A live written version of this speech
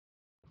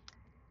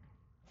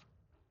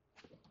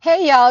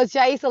Hey y'all, it's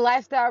Jaisa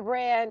Lifestyle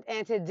Brand,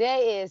 and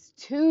today is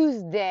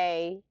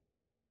Tuesday.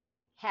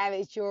 Have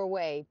it your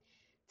way.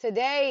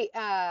 Today,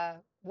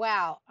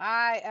 wow,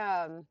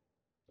 I'm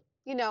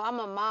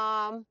a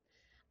mom.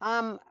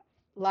 I'm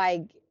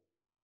like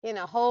in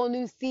a whole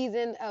new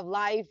season of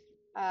life,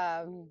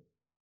 um,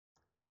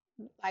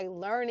 like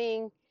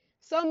learning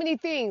so many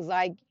things.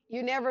 Like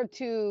you're never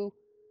too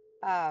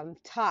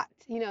taught,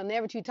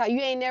 never too taught.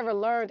 You ain't never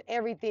learned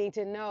everything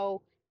to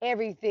know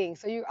everything.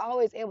 So you're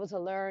always able to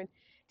learn.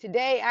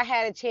 Today I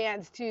had a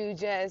chance to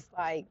just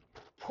like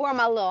pour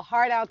my little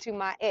heart out to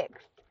my ex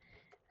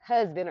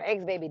husband or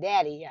ex baby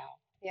daddy, y'all.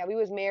 Yeah, we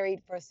was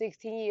married for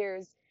 16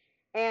 years,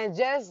 and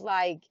just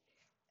like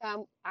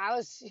I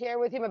was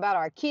sharing with him about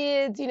our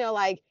kids.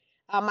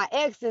 My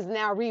ex is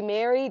now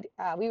remarried.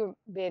 We were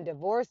been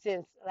divorced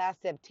since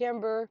last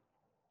September,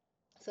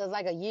 so it's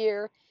like a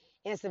year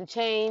and some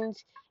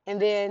change.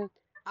 And then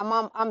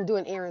I'm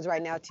doing errands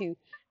right now too.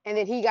 And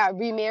then he got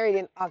remarried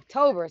in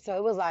October, so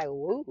it was like,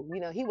 woo,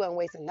 he wasn't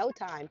wasting no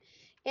time.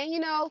 And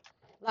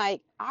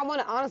like I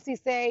want to honestly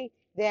say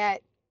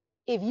that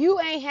if you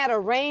ain't had a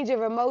range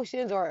of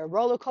emotions or a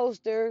roller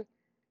coaster,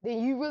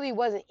 then you really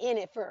wasn't in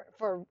it for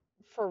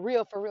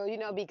real,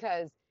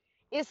 because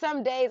it's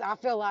some days I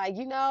feel like,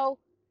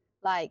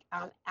 like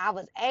I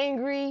was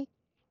angry,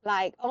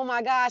 like, oh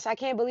my gosh, I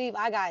can't believe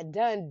I got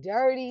done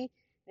dirty.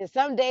 And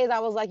some days I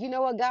was like, you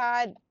know what,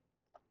 God,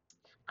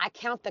 I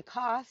count the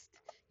cost.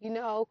 You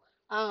know,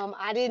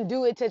 I didn't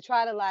do it to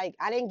try to like,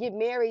 I didn't get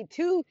married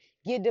to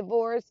get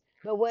divorced,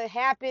 but what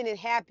happened, it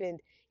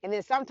happened. And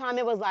then sometimes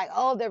it was like,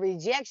 oh, the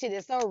rejection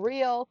is so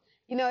real.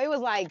 It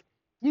was like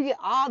you get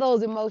all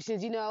those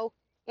emotions,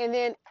 And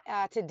then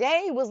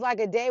today was like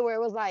a day where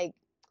it was like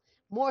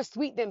more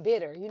sweet than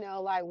bitter,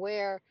 like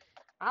where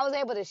I was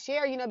able to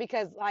share,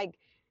 because like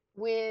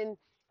when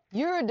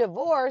you're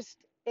divorced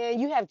and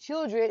you have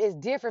children, it's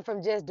different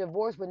from just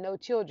divorce with no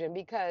children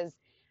because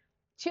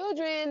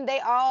children, they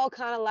all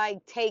kind of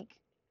like take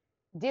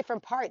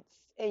different parts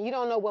and you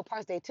don't know what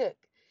parts they took.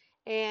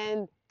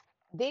 And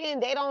then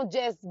they don't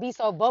just be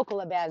so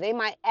vocal about it. They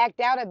might act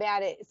out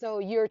about it. So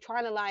you're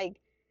trying to like,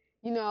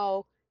 you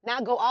know,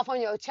 not go off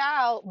on your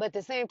child, but at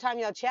the same time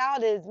your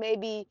child is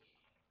maybe,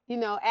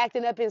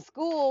 acting up in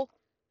school.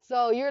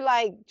 So you're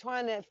like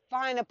trying to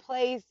find a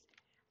place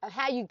of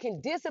how you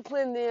can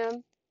discipline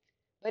them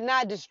but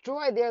not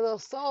destroy their little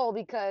soul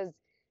because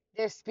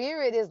their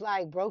spirit is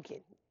like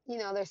broken.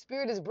 Their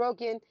spirit is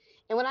broken.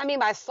 And what I mean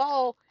by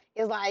soul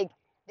is like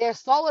their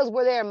soul is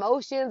where their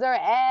emotions are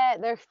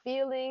at, their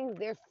feelings,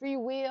 their free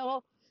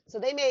will. So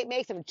they may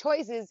make some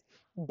choices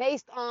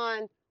based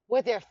on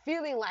what they're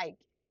feeling like.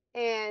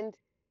 And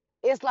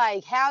it's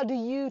like, how do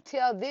you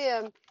tell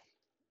them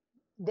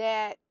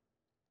that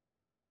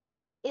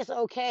it's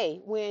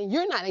okay when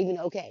you're not even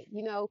okay,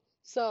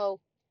 So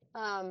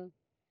um,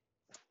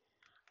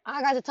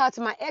 I got to talk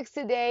to my ex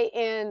today,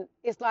 and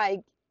it's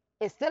like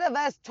instead of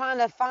us trying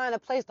to find a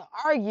place to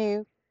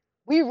argue,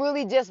 we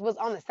really just was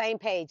on the same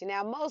page. And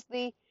now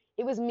mostly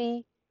it was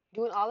me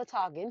doing all the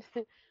talking,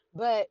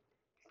 but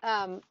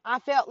I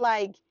felt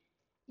like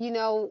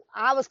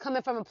I was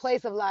coming from a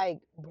place of like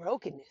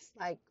brokenness,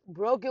 like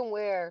broken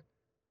where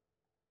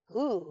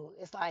ooh,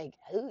 it's like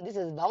ooh, this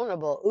is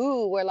vulnerable.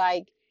 Ooh, we're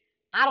like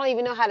I don't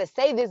even know how to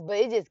say this, but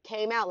it just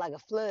came out like a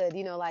flood,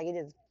 like it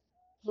just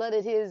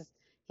flooded his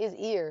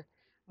ear.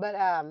 But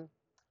I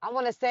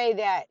want to say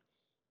that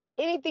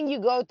anything you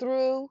go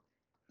through,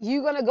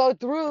 you're gonna go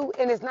through,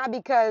 and it's not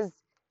because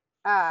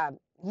uh,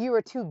 you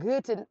are too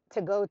good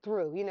to go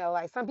through.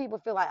 Like some people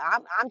feel like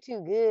I'm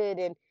too good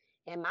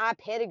and my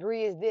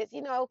pedigree is this.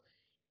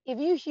 If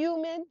you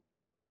human,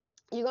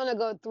 you're gonna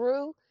go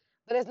through,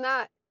 but it's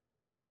not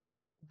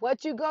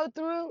what you go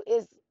through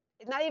is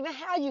it's not even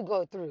how you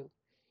go through.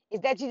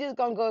 It's that you're just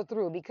gonna go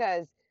through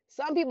because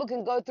some people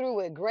can go through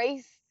with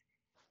grace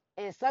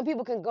and some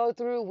people can go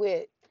through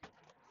with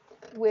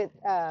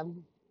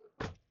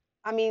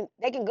I mean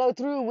they can go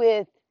through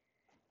with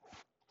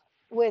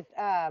with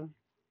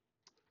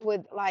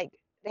like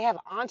they have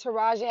an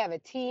entourage, they have a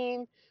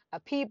team, a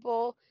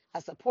people,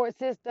 a support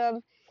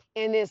system,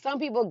 and then some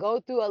people go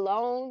through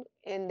alone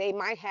and they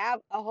might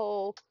have a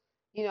whole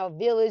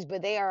village,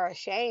 but they are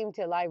ashamed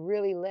to like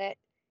really let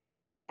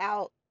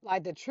out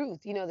like the truth.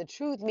 The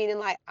truth meaning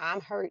like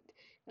I'm hurt.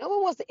 No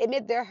one wants to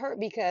admit they're hurt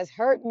because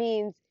hurt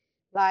means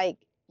like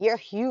you're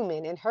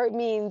human, and hurt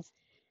means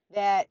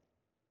that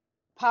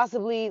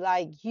possibly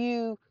like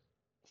you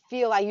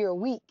feel like you're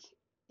weak,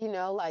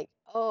 like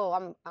oh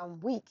I'm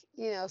weak,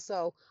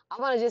 so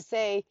I want to just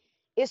say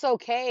it's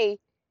okay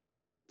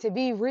to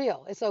be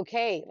real. It's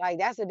okay. Like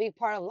that's a big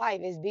part of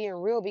life is being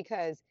real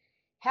because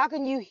how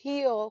can you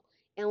heal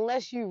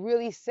unless you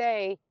really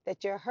say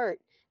that you're hurt?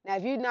 Now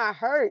if you're not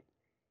hurt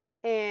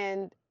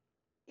and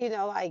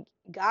like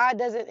God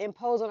doesn't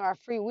impose on our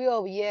free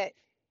will, yet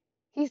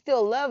he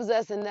still loves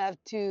us enough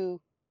to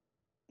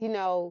you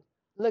know,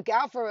 look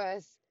out for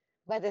us.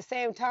 But at the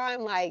same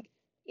time, like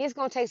it's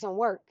gonna take some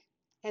work,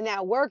 and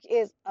that work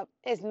is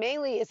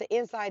mainly it's an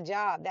inside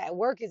job. That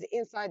work is an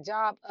inside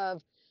job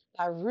of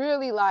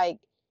really like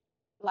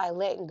like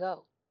letting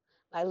go,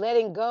 like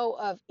letting go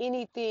of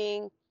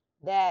anything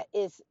that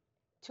is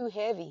too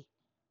heavy,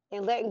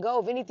 and letting go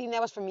of anything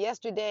that was from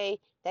yesterday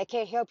that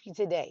can't help you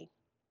today.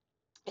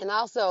 And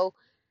also,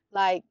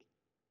 like,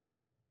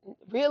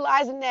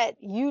 realizing that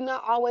you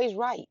not always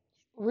right,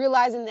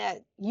 realizing that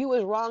you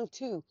was wrong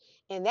too.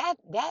 And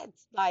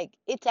that's like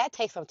it, that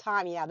takes some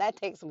time. Yeah, that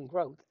takes some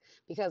growth.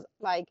 Because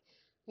like,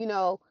 you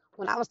know,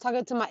 when I was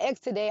talking to my ex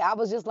today, I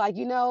was just like,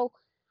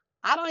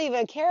 I don't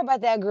even care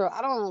about that girl.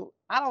 I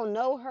don't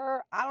know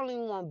her. I don't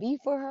even want to be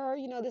for her.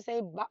 This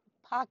ain't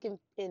Pac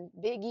and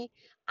Biggie.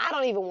 I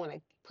don't even want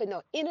to put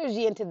no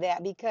energy into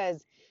that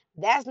because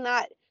that's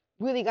not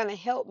really gonna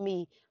help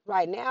me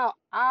right now.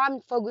 I'm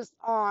focused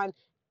on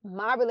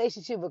my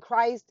relationship with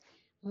Christ,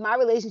 my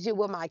relationship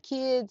with my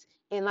kids,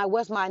 and like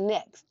what's my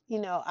next.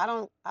 I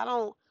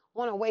don't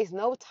want to waste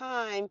no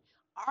time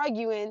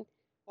arguing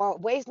or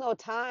waste no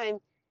time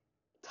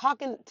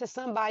talking to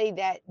somebody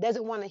that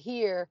doesn't want to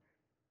hear,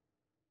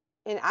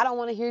 and I don't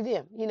want to hear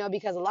them,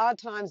 because a lot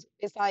of times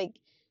it's like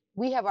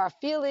we have our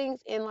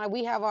feelings and like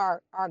we have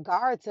our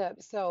guards up.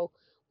 So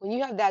when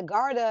you have that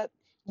guard up,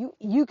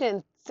 you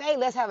can say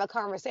let's have a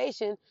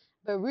conversation,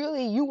 but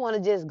really you want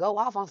to just go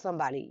off on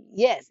somebody.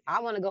 Yes,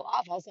 I want to go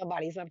off on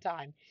somebody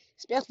sometime,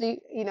 especially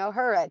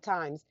her at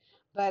times.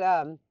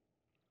 But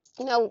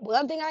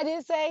one thing I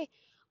did say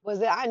was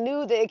that I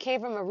knew that it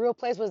came from a real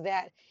place, was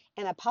that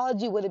an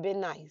apology would have been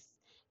nice,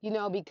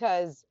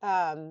 because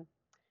the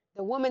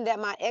woman that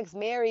my ex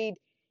married,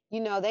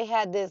 they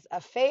had this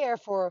affair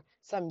for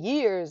some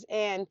years,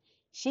 and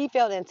she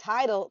felt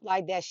entitled,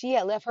 like that she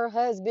had left her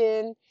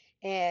husband,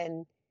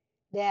 and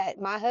that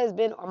my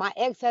husband or my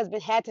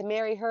ex-husband had to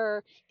marry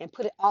her and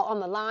put it all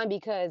on the line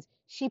because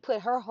she put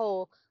her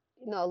whole,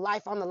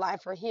 life on the line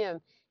for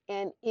him.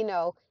 And,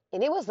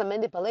 and it was some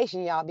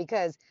manipulation, y'all,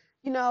 because,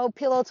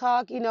 pillow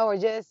talk, or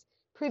just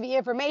privy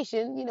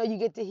information, you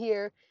get to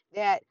hear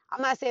that.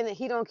 I'm not saying that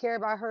he don't care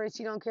about her and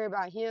she don't care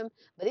about him,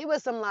 but it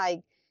was some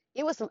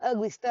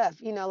ugly stuff,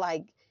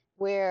 like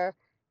where,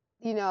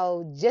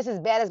 just as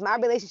bad as my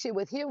relationship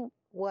with him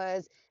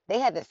was, they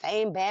had the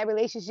same bad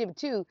relationship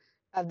too,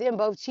 of them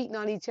both cheating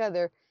on each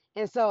other.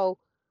 And so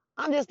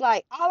I'm just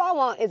like, all I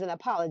want is an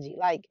apology.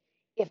 Like,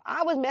 if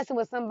I was messing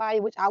with somebody,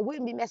 which I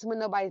wouldn't be messing with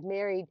nobody's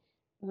married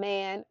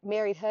man,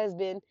 married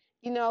husband,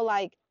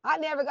 like I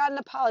never got an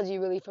apology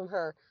really from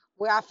her,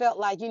 where I felt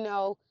like,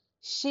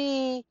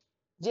 she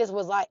just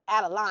was like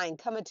out of line,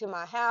 coming to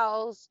my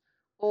house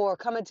or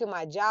coming to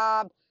my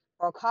job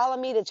or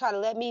calling me to try to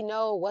let me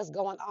know what's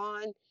going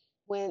on,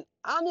 when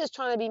I'm just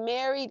trying to be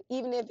married.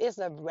 Even if it's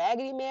a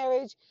raggedy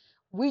marriage,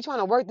 we trying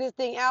to work this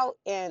thing out,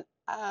 and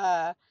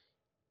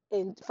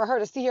for her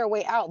to see her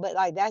way out. But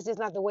like that's just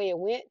not the way it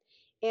went.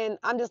 And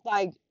I'm just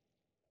like,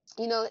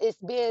 it's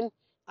been,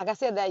 like I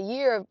said, that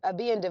year of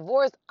being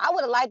divorced. I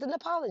would have liked an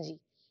apology.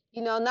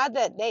 Not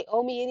that they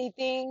owe me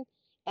anything.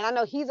 And I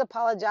know he's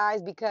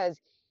apologized because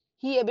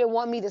he had been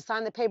wanting me to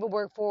sign the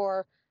paperwork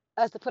for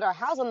us to put our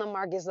house on the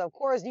market. So of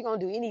course you're gonna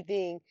do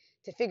anything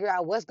to figure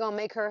out what's gonna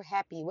make her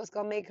happy, what's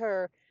gonna make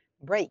her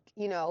break.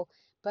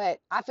 But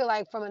I feel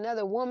like from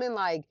another woman,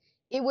 like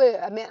it would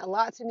have meant a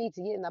lot to me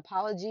to get an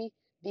apology,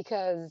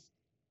 because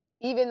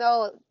even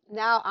though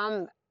now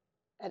I'm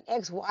an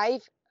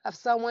ex-wife of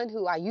someone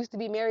who I used to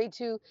be married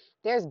to,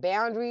 there's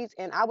boundaries,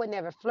 and I would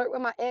never flirt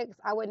with my ex.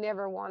 I would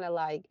never want to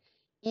like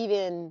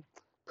even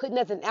put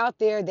nothing out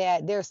there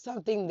that there's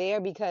something there,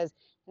 because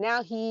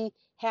now he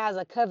has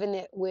a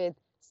covenant with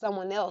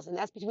someone else, and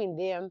that's between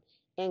them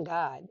and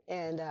God.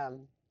 And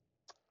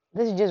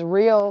this is just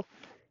real,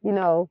 you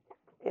know,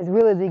 as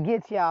real as it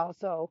gets, y'all.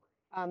 So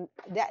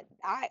that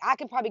I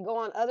can probably go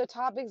on other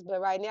topics, but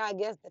right now I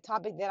guess the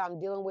topic that I'm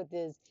dealing with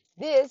is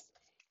this.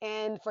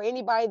 And for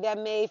anybody that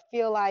may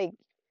feel like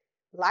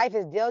life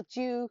has dealt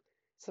you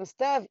some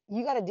stuff,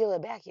 you got to deal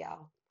it back,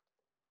 y'all.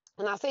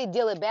 When I say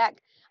deal it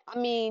back, I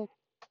mean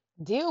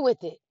deal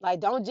with it.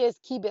 Like, don't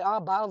just keep it all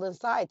bottled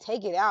inside.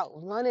 Take it out,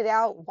 run it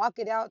out, walk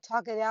it out,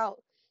 talk it out,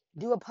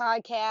 do a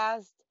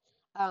podcast,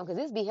 because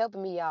this be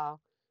helping me, y'all.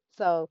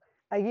 So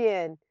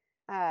again,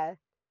 uh,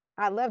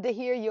 I'd love to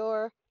hear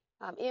your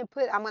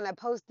input. I'm gonna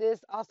post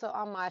this also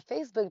on my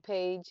Facebook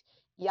page,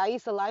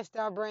 Yaisa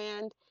Lifestyle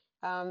Brand.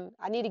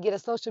 I need to get a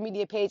social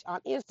media page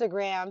on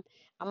Instagram.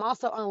 I'm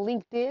also on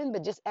LinkedIn,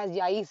 but just as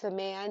Yaisa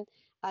Man,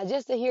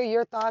 just to hear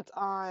your thoughts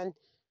on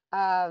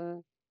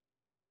um,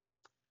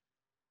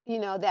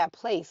 that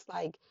place.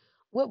 Like,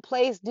 what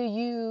place do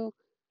you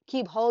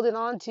keep holding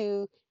on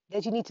to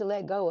that you need to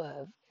let go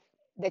of?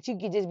 That you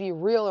can just be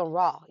real and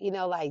raw,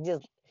 like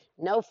just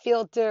no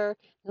filter,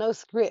 no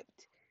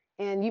script.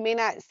 And you may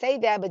not say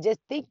that, but just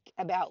think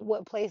about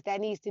what place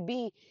that needs to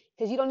be,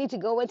 because you don't need to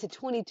go into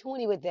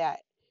 2020 with that.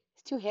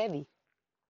 It's too heavy.